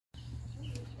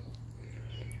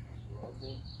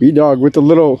B-Dawg with the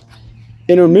little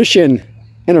intermission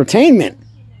entertainment.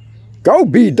 Go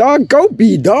B-Dawg, go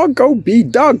B-Dawg, go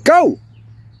B-Dawg, go!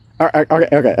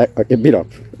 Okay,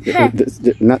 B-Dawg.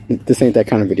 This ain't that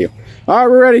kind of video. All right,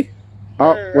 we're ready.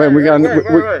 Oh, wait,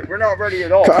 we're not ready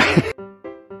at all.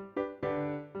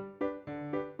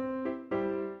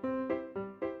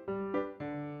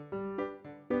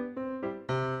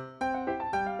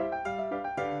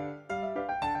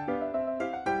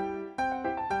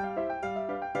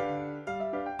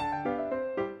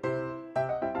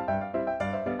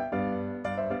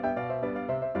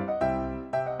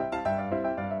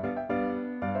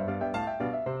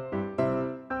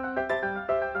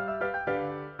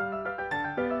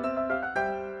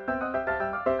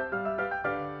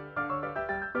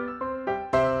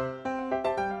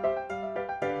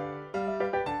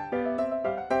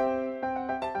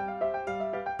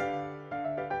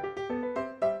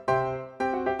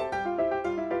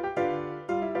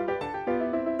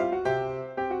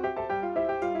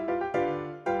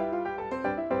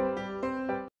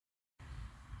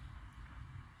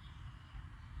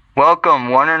 Welcome,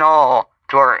 one and all,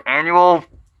 to our annual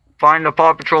Find the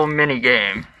Paw Patrol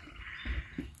minigame.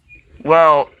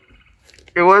 Well,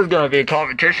 it was going to be a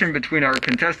competition between our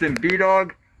contestant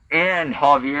B-Dawg and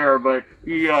Javier, but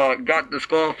he got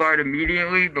disqualified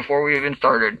immediately before we even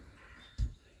started.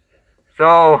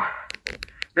 So,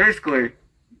 basically,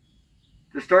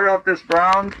 to start off this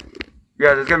round,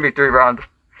 yeah, there's going to be 3 rounds.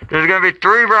 There's going to be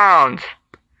 3 rounds,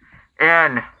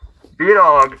 and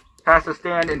B-Dawg has to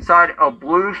stand inside a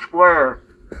blue square,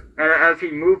 and as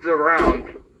he moves around,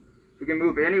 he can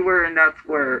move anywhere in that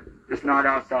square, just not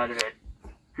outside of it.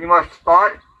 He must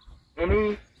spot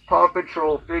any Paw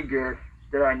Patrol figure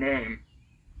that I name.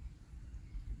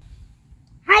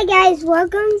 Hi guys,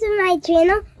 welcome to my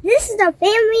channel. This is the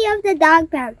family of the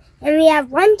Dog Pound, and we have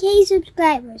 1K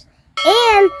subscribers,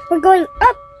 and we're going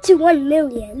up to 1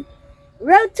 million.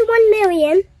 Road to 1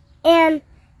 million, and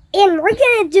we're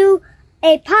gonna do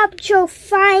a Paw Patrol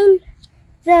find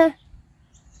the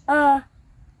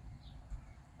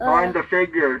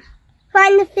figures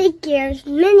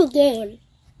mini game.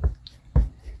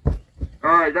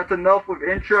 Alright, that's enough with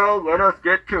intro. Let us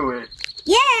get to it.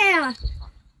 Yeah!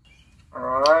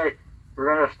 Alright,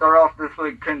 we're gonna start off this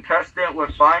contestant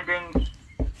with finding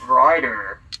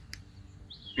Ryder.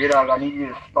 B-Dawg, I need you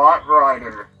to spot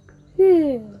Ryder.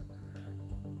 Yeah.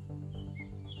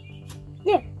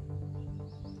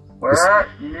 Where at?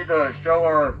 You need to show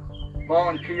our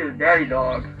volunteer daddy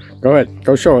dog. Go ahead,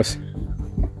 go show us.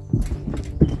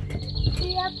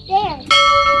 See up there.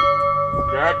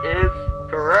 That is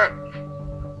correct.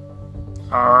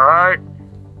 Alright.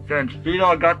 Since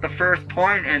B-Dawg got the first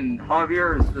point and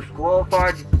Javier is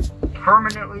disqualified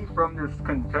permanently from this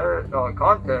contest,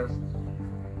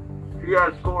 he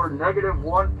has scored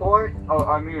 -1 point. Oh,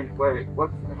 I mean, wait,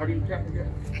 how do you count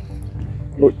again?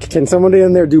 Can somebody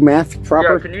in there do math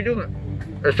proper? Yeah, can you do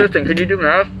assistant, can you do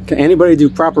math? Can anybody do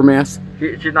proper math?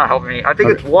 She's not helping me. I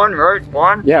think it's 1, right?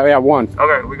 1? Yeah, 1.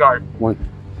 Okay, we got it. 1.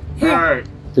 Alright.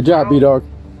 Good job, B-Dawg.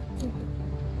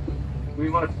 We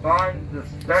must find the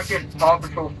second Paw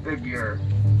Patrol figure.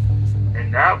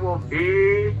 And that will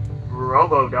be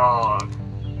Robo-Dog.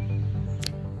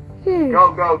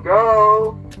 Go, go,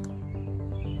 go!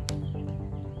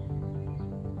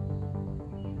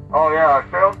 Oh yeah, I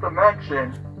failed to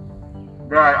mention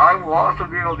that I will also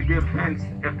be able to give hints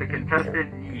if the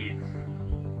contestant needs.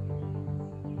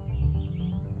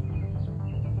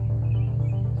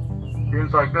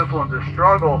 Seems like this one's a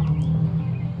struggle.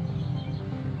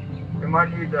 You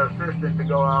might need the assistant to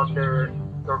go out there and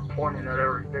start pointing at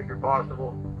every figure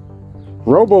possible.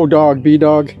 Robo-Dog,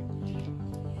 B-Dawg.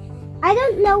 I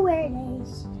don't know where it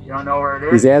is. You don't know where it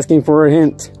is? He's asking for a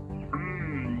hint.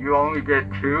 You only get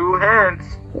 2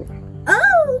 hints.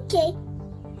 Oh, okay.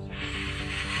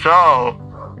 So,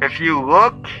 if you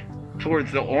look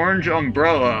towards the orange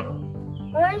umbrella.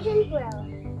 Orange umbrella.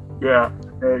 Yeah,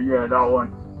 that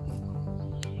one.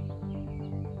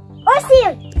 Oh, I see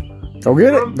it. Go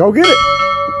get it. Go get it.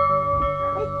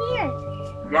 Right here.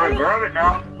 You gotta grab it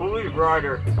now. Believe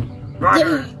Ryder.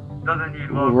 Ryder doesn't need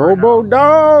love.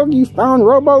 Robo-Dog. You found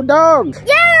Robo-Dog.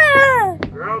 Yeah.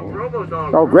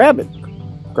 Robo-Dog. Oh, grab it.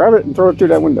 Grab it and throw it through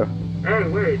that window. Hey,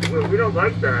 wait, we don't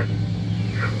like that.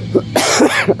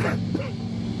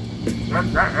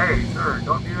 Hey, sir,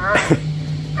 don't do that.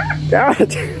 Got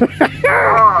it.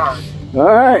 God.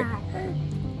 Alright.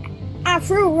 I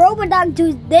threw Robo-Dog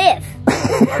to death.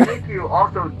 I think you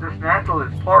also dismantled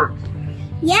his parts.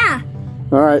 Yeah.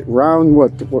 Alright, round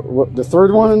what? The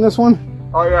third one in this one?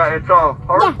 Oh yeah, it's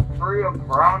part 3 of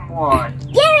round 1.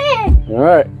 Yeah.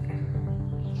 Alright.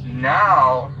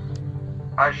 Now,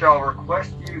 I shall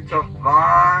request you to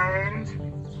find...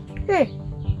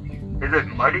 Is it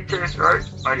Mighty Chase, right?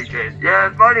 Mighty Chase. Yeah,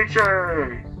 it's Mighty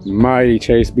Chase! Mighty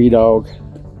Chase, B-Dawg.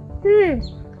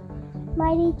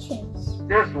 Mighty Chase.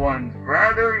 This one's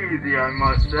rather easy, I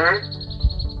must say.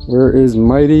 Where is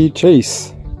Mighty Chase?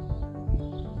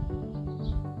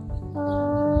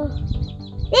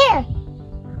 There!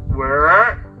 Where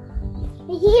at?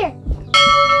 Right here.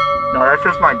 No, that's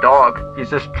just my dog.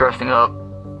 He's just dressing up.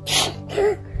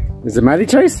 Is it Mighty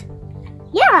Chase?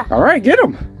 Yeah. All right, get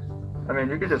him. I mean,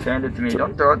 you can just hand it to me.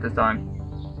 Don't throw it this time.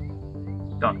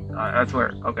 Don't. I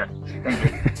swear. Okay.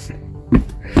 Thank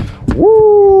you.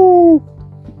 Woo!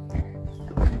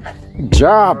 Good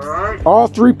job. Alright. All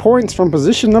 3 points from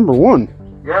position number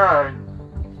 1. Yeah.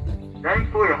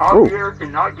 Thankfully, Javier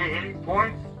cannot get any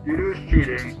points due to his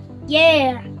cheating.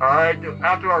 Yeah. Alright,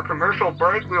 after our commercial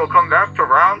break, we will come back to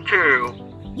round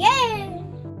 2. Yeah.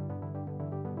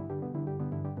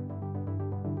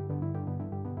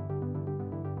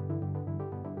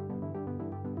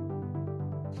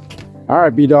 All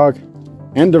right, B-Dawg.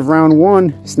 End of round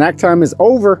 1. Snack time is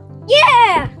over.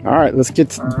 Yeah. All right, let's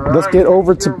get Alright,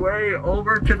 over make your to way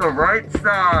over to the right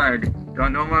side.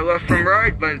 Don't know my left from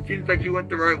right, but it seems like you went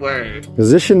the right way.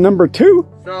 position number 2.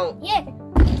 So, Yeah.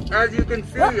 as you can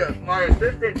see, my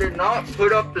assistant did not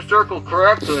put up the circle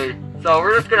correctly, so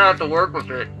we're just gonna have to work with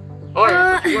it. Oh,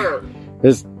 yeah, I swear.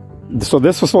 So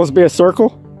this was supposed to be a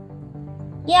circle?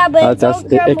 Yeah, but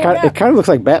It kind of looks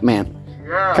like Batman.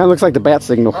 Yeah. Kind of looks like the bat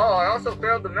signal. Oh, I also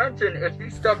failed to mention, if you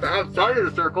step outside of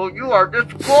the circle, you are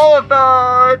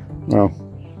disqualified! Well,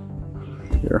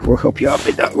 here, we'll help you out,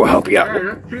 B-Dawg. We'll help you Hey, out.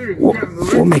 that's cheating. You can't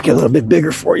move We'll it. make it a little bit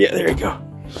bigger for you. There you go.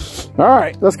 All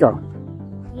right, let's go.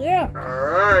 Yeah.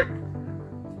 Alright.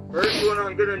 First one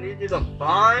I'm gonna need you to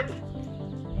find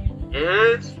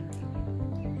is...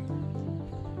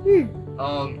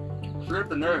 forget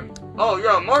the name. Oh,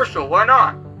 yeah, Marshall, why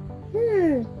not?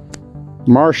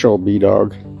 Marshall,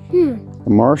 B-Dawg. A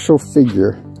Marshall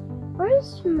figure.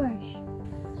 Where's Marshall?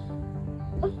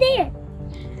 Up there.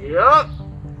 Yup.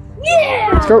 Yeah.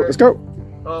 Let's go. Let's go.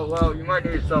 Oh, well, you might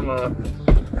need some,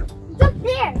 It's up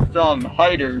there. some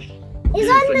hiders. It's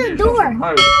on the door.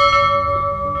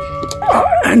 Oh,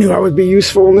 I knew I would be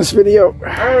useful in this video.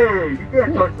 Hey, you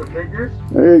can't touch the figures.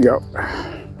 There you go.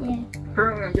 Yeah.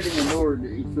 Currently, I'm getting ignored,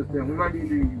 assistant. We might need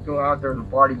to go out there as a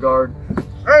bodyguard.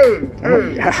 Hey,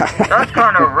 that's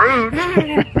kind of rude.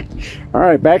 All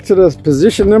right, back to the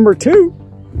position number 2.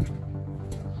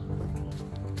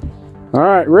 All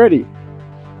right, ready.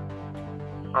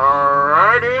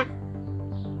 Alrighty.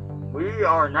 We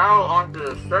are now on to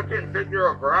the second figure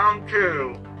of round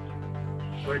 2,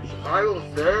 which I will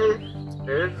say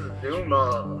is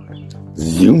Zuma.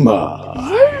 Zuma.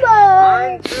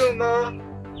 I'm Zuma.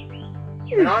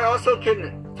 And I also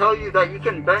can tell you that you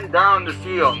can bend down to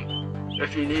see him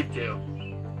if you need to.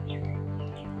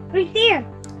 Right there.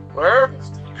 Where?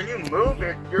 Can you move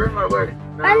it? You're in my way.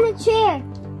 No. On the chair.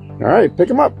 All right, pick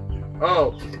him up.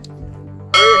 Oh.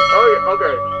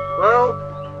 Okay. Well,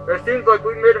 it seems like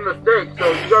we made a mistake,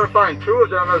 so you gotta find 2 of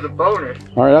them as a bonus.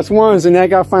 All right, that's one. So now I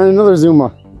gotta find another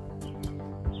Zuma.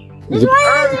 Is it-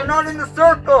 Hey, you're not in the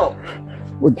circle!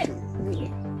 what-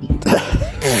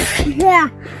 Yeah.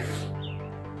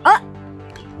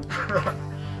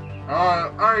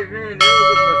 I mean, it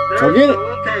was a mistake, Go get it. so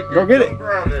we'll take it. Go get Go it.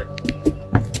 grab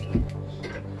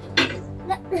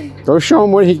it. Go show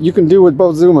him what you can do with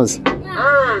both Zumas. Hey,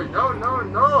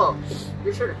 no.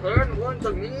 You should hand one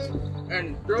to me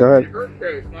and throw Go it ahead. in her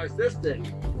face, my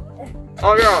assistant.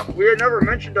 Oh yeah, we had never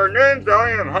mentioned our names.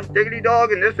 I am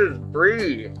HuntDigityDawg and this is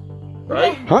Bree.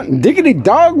 Right?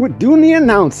 HuntDigityDawg with doing the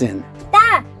announcing.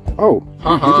 Stop. Oh,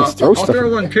 you just throw I'll stuff.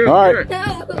 throw one too. All right.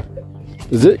 Here.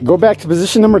 Is it go back to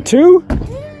position number 2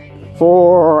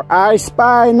 for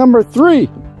Ispy number 3?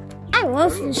 I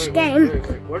love this game.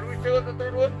 Wait. What did we do with the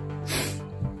third one?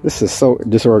 This is so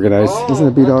disorganized, isn't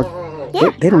it, B-Dawg?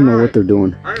 They don't know what they're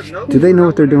doing. I have no Do they know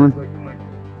what they're doing? clue.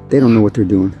 They don't know what they're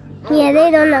doing. Yeah, they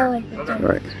don't know what they're doing. All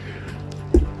right.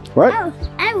 What? Oh,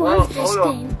 I Well, love this hold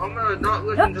on. game. I'm gonna not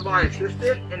listen to my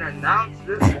assistant and announce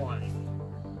this one.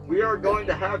 We are going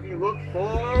to have you look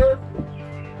for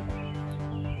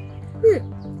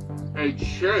a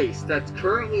chase that's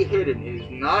currently hidden. It is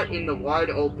not in the wide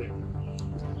open.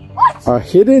 What? A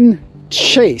hidden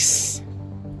chase.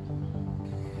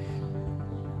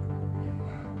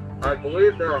 I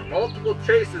believe there are multiple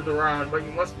chases around, but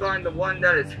you must find the one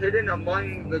that is hidden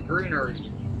among the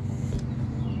greenery.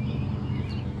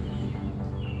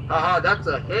 Haha, that's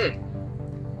a hit.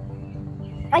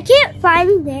 I can't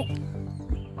find it.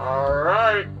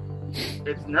 Alright.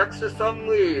 It's next to some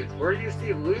leaves. Where do you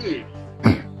see leaves?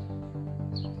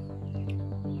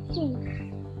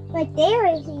 Right there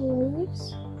is he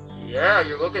moves. Yeah,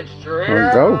 you're looking straight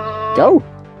Go. out. Go.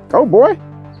 Go, boy.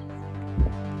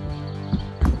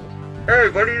 Hey,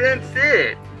 but he didn't see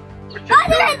it. What you Oh,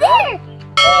 they're right there!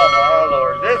 Oh my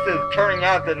lord, this is turning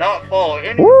out to not follow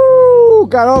any. Woo!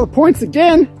 Got all the points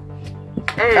again.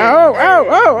 Hey,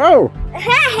 Oh.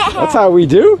 That's how we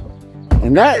do.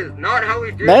 And that is not how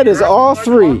we do. that is all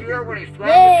three. When he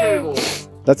slammed the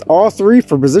table. That's all three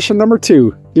for position number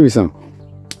 2. Give me some.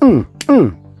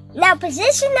 Now,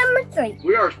 position number 3.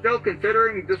 We are still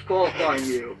considering disqualifying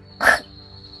you.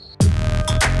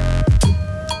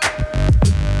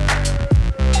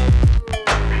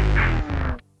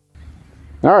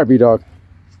 All right, B-Dawg.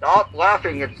 Stop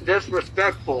laughing, it's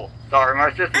disrespectful. Sorry, my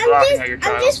sister's laughing at your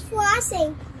child. I'm just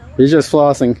flossing. He's just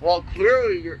flossing. Well,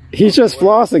 clearly you're... He's just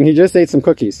flossing. He just ate some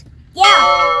cookies. Yeah.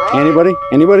 Alright.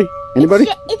 Anybody?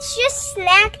 It's just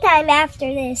snack time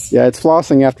after this. Yeah, it's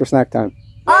flossing after snack time.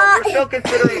 Well, we're still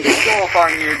considering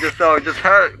disqualifying you,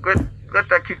 let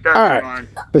that keep that All in right. mind.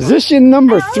 Position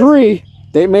number 3.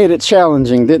 They made it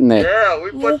challenging, didn't they? Yeah,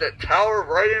 we put the tower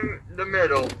right in the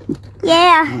middle.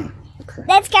 Yeah.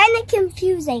 That's kind of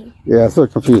confusing. Yeah, it's a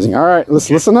little confusing. All right, let's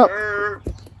listen up.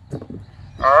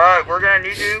 Alright, we're gonna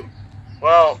need you.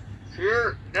 Well,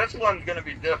 here, this one's gonna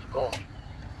be difficult.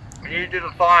 We need you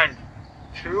to find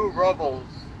 2 rubbles.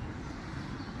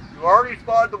 You already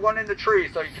spotted the one in the tree,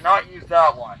 so you cannot use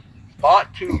that one. Spot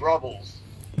 2 rubbles.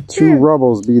 2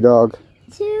 rubbles, B-Dawg.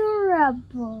 2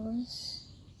 rubbles.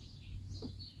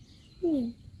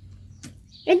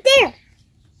 Right there.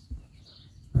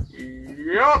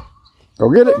 Yep. Go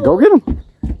get it. Go get him.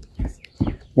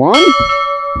 1.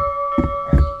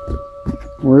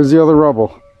 Where's the other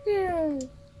rubble? Hey,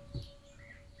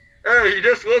 you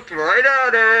just looked right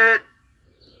at it.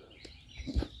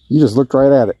 You just looked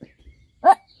right at it.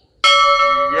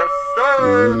 Yes,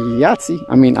 sir. Yahtzee.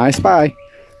 I mean, I spy.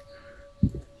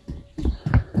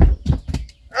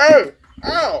 Hey,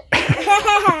 ow.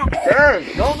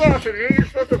 Hey, don't laugh at me. You're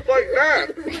supposed to fight back.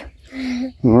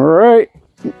 All right.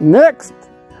 Next.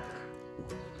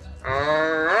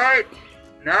 Alright,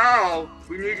 now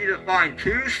we need you to find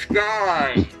 2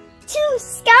 skies. 2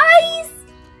 skies?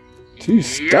 2 Yep,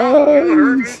 you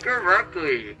heard me skies.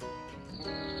 correctly.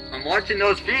 I'm watching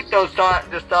those feet this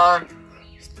time.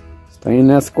 Stay in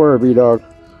that square, B-Dawg.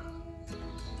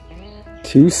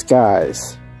 2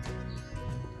 skies.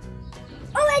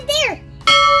 Oh, right there.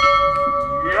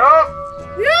 Yep.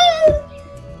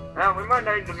 No. Man, we might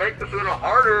need to make this a little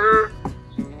harder.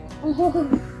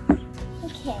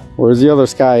 Okay. Where's the other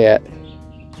sky at?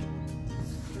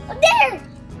 Up there.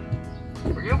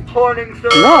 Are you pointing, sir?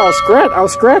 No, I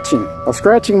was scratching. I was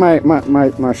scratching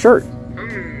my shirt.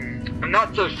 I'm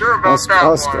not so sure about I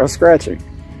was scratching.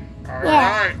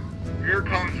 Alright, here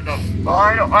comes the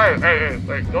final. Hey,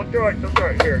 wait, don't throw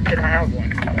it, Here, can I have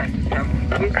one?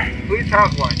 Please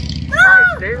have one.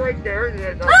 Alright, stay right there.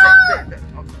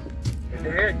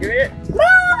 Give me it.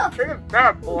 Bring it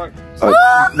back, boy.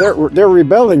 They're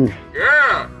rebelling.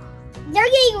 Yeah. They're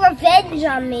getting revenge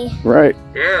on me. Right.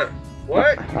 Yeah.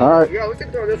 What? All right. Yeah, we can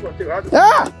throw this one too.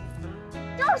 Ah!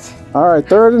 Don't. All right,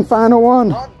 third and final one.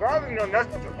 Stop grabbing them.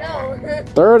 That's what No.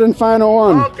 Third and final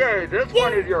one. Okay, this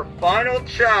one is your final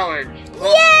challenge.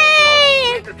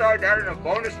 Yay! We decided to add in a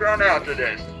bonus round after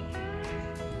this.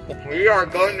 We are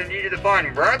going to need you to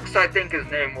find Rex, I think his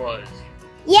name was.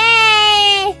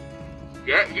 Yay!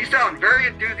 Yeah, you sound very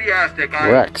enthusiastic.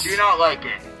 Rex. I do not like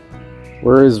it.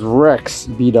 Where is Rex,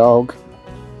 B-Dawg?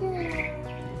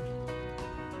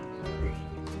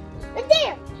 Right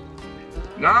there.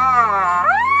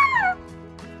 Ah!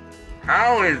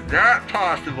 How is that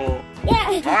possible?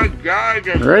 Yeah. My guy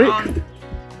just Ready? found...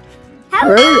 How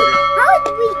Ready?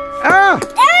 did we? Ah!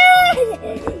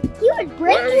 He would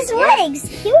break his legs.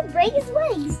 He would break his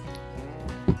legs.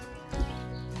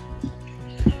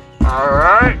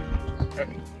 Alright.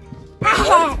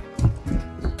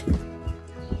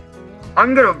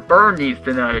 I'm gonna burn these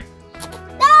tonight.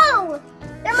 No!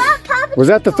 They're not Paw Patrol. Was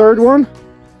that the third one?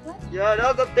 Yeah,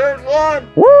 that's the third one.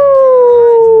 Woo!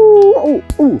 Oh,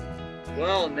 ooh.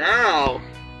 Well, now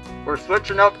we're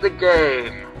switching up the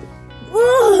game.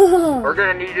 Ooh. We're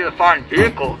gonna need you to find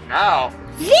vehicles now.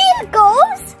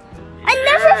 Vehicles? I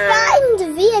never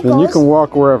find vehicles. Then you can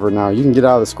walk wherever now. You can get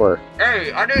out of the square.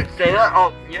 Hey, I didn't say that.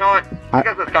 Oh, you know what? I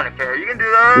guess that's kind of fair. You can do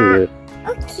that. Yeah.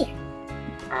 Okay.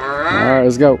 Alright, Alright.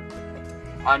 let's go.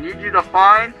 I need you to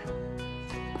find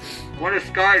one of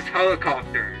Sky's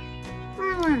helicopters.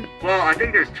 Well, I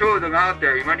think there's 2 of them out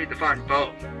there. You might need to find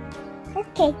both.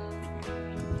 Okay.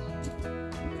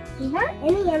 There's not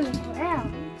any on the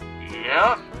ground.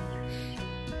 Yep.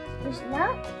 There's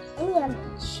not any on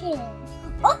the chair.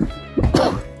 Oh!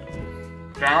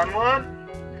 Found one?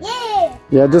 Yeah.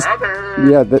 Yeah, just Another.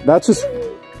 yeah. That's just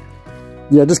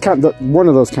yeah. Just count one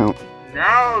of those count.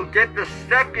 Now get the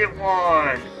second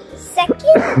one.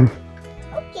 Second?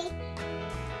 Okay.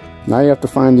 Now you have to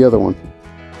find the other one.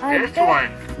 This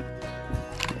one.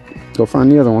 Go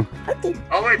find the other one. Okay.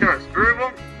 Oh wait, there are three of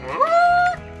them?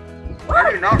 What?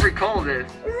 I do not recall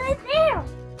this. Right there.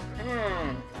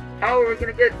 How are we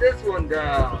gonna get this one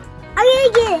down? I'm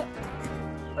gonna get it.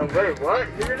 Oh wait, what?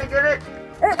 You're gonna get it?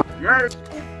 Yeah.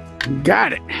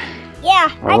 Got it. Yeah,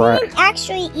 I All right. didn't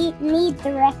actually need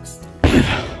the Rex. Wait,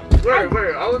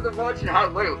 I wasn't watching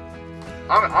how, wait.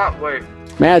 Wait.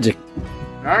 Magic.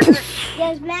 Magic?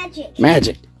 There's magic.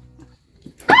 Magic.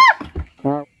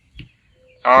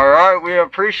 Alright, we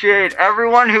appreciate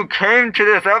everyone who came to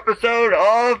this episode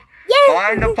of Yay!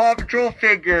 Find the Paw Patrol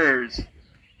figures.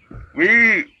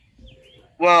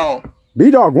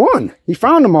 B-Dawg won. He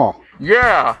found them all.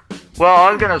 Yeah. Well,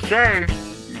 I was gonna say,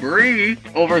 Bree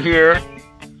over here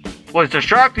was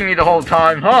distracting me the whole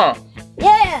time, huh?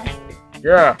 Yeah.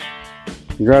 Yeah.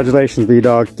 Congratulations,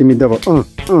 B-Dawg. Give me double.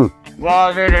 Well,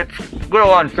 I mean, it's a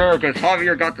little unfair because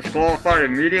Javier got disqualified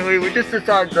immediately. We just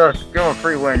decided to give him a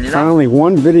free win, you know? Finally,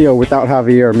 one video without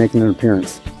Javier making an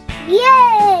appearance.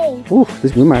 Yay! Ooh,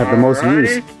 we might have the most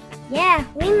views. Yeah,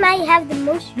 we might have the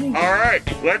most views. Alright,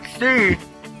 let's see.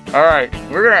 Alright,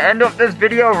 we're gonna end up this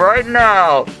video right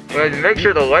now. Make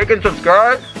sure to like and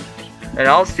subscribe. And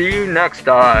I'll see you next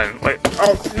time. Wait,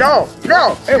 oh, no!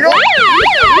 Hey,